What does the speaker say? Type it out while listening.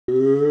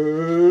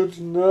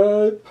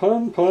Goodnight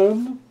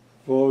Punpun,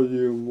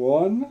 Volume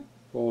 1,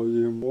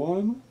 Volume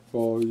 1,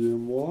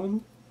 Volume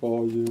 1,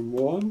 Volume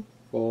 1,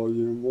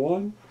 Volume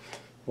 1,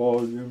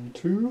 Volume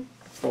 2,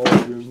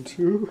 Volume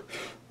 2,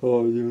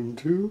 Volume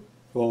 2,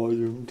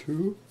 Volume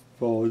 2,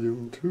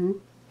 Volume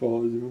 2,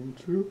 Volume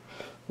 2,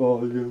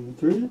 Volume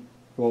 3,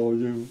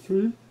 Volume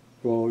 3,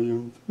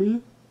 Volume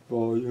 3,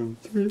 Volume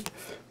 3,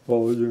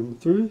 Volume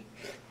 3,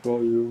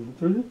 Volume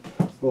 3,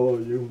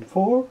 Volume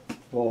 4,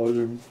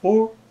 Volume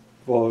 4,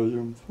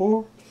 Volume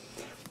 4,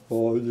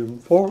 Volume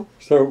 4.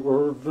 So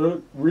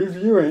we're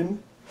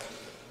reviewing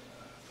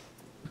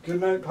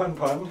Goodnight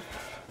Punpun,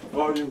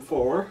 Volume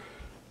 4.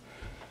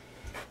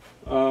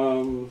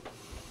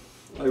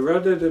 I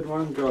read it in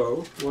one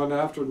go, one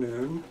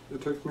afternoon.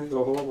 It took me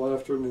the whole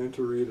afternoon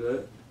to read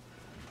it.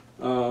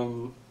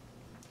 I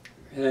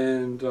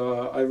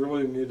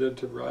really needed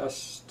to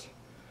rest.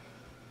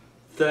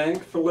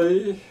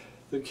 Thankfully,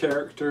 the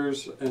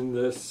characters in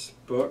this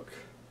book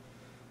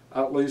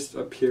at least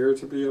appear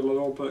to be a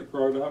little bit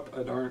grown up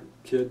and aren't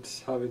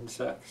kids having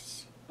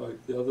sex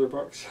like the other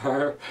books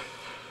are.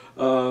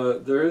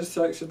 There is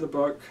sex in the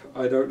book.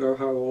 I don't know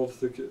how old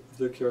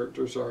the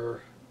characters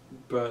are,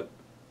 but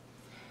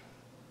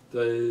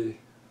they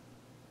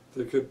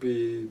could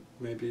be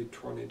maybe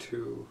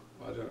 22.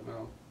 I don't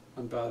know.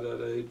 I'm bad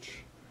at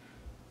age.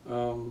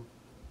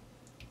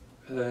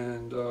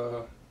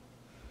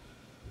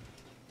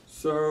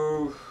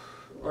 So,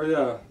 oh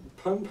yeah,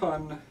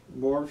 Punpun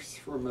morphs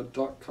from a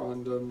duck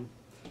condom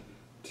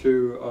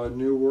to a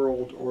New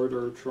World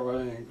Order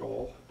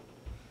triangle.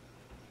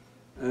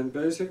 And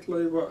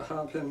basically what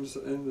happens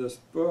in this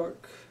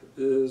book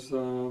is,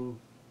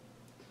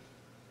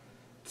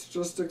 it's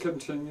just a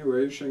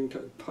continuation.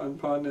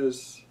 Punpun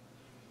is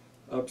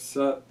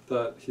upset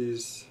that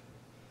he's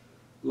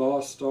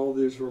lost all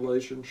these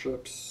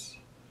relationships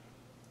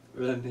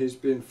and he's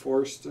being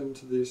forced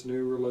into these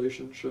new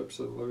relationships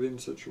and living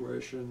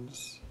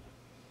situations.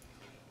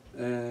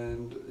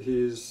 And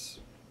he's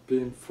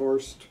being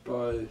forced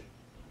by,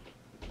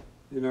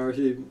 you know,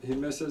 he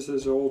misses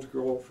his old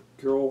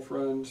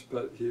girlfriend,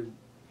 but he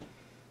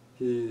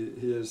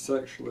is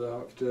sexually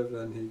active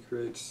and he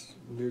creates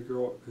new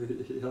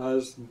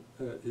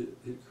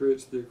he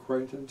creates the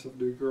acquaintance of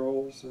new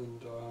girls,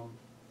 and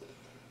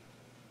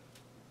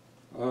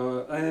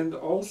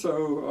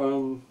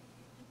also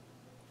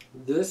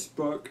this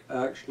book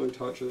actually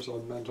touches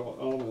on mental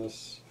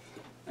illness,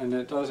 and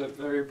it does it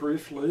very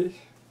briefly,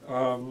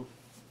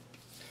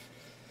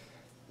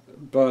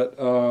 but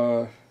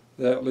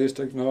they at least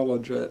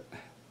acknowledge it.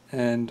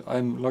 And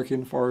I'm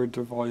looking forward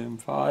to Volume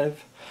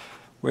 5,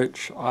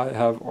 which I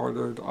have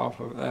ordered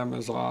off of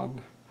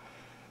Amazon.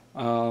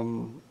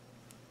 And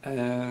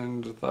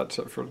that's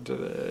it for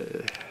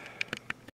today.